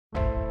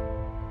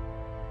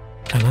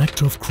An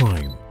act of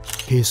crime,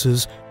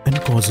 cases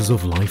and causes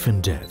of life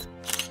and death,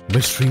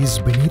 mysteries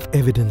beneath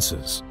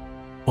evidences,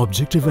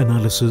 objective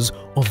analysis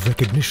of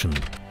recognition,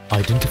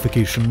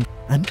 identification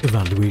and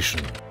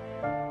evaluation.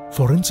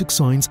 Forensic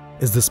science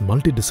is this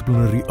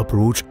multidisciplinary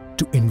approach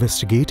to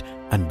investigate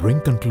and bring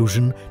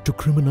conclusion to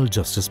criminal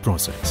justice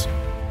process.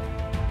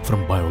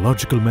 From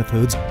biological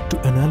methods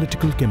to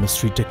analytical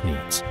chemistry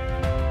techniques,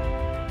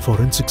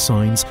 forensic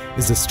science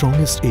is the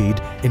strongest aid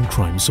in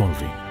crime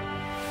solving.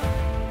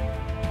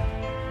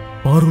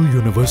 Parul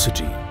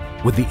University,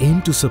 with the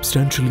aim to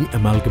substantially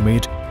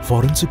amalgamate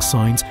forensic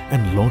science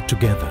and law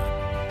together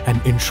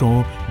and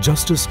ensure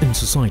justice in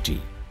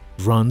society,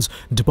 runs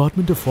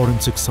Department of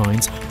Forensic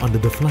Science under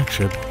the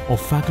flagship of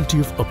Faculty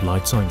of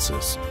Applied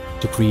Sciences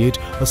to create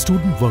a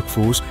student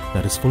workforce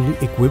that is fully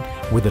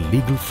equipped with a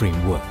legal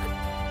framework.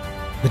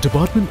 The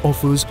department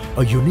offers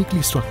a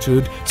uniquely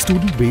structured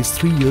student-based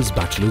 3 years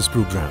bachelors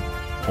program,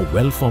 a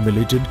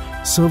well-formulated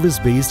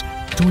service-based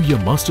 2-year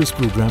master's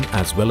program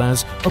as well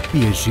as a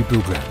Ph.D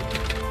program.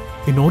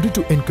 In order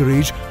to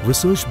encourage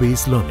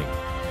research-based learning,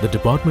 the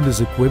department is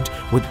equipped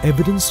with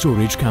evidence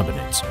storage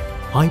cabinets,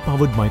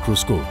 high-powered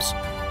microscopes,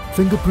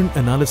 fingerprint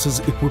analysis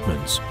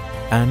equipments,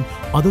 and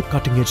other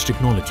cutting-edge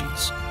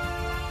technologies.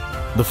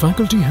 The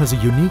faculty has a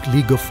unique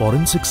league of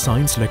forensic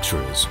science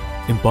lecturers,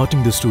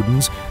 imparting the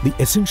students the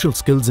essential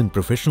skills and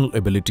professional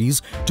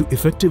abilities to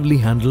effectively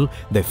handle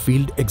their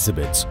field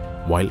exhibits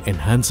while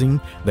enhancing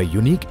their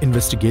unique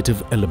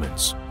investigative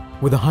elements.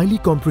 With a highly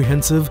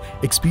comprehensive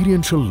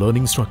experiential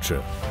learning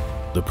structure,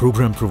 the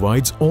program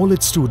provides all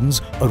its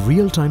students a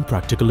real-time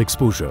practical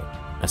exposure,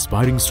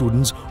 aspiring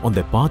students on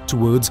their path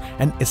towards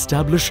an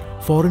established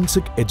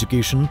forensic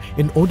education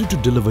in order to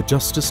deliver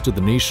justice to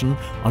the nation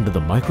under the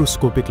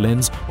microscopic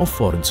lens of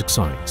forensic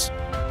science.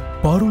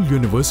 Parul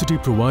University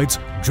provides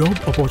job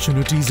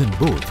opportunities in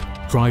both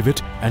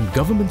private and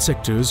government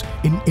sectors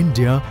in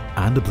India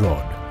and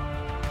abroad.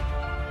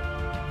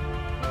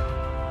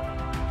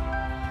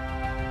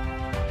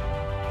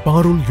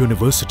 Parul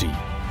University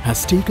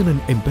has taken an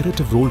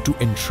imperative role to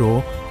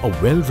ensure a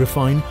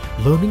well-refined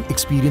learning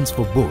experience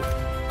for both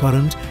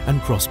current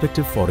and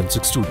prospective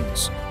forensic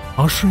students,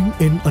 ushering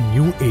in a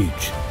new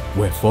age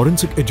where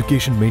forensic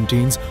education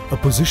maintains a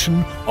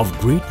position of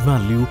great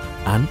value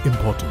and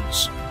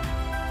importance.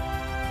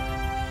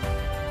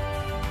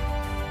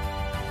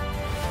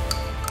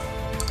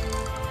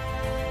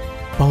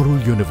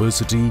 Parul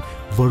University,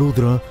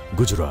 Vadodara,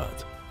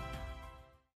 Gujarat.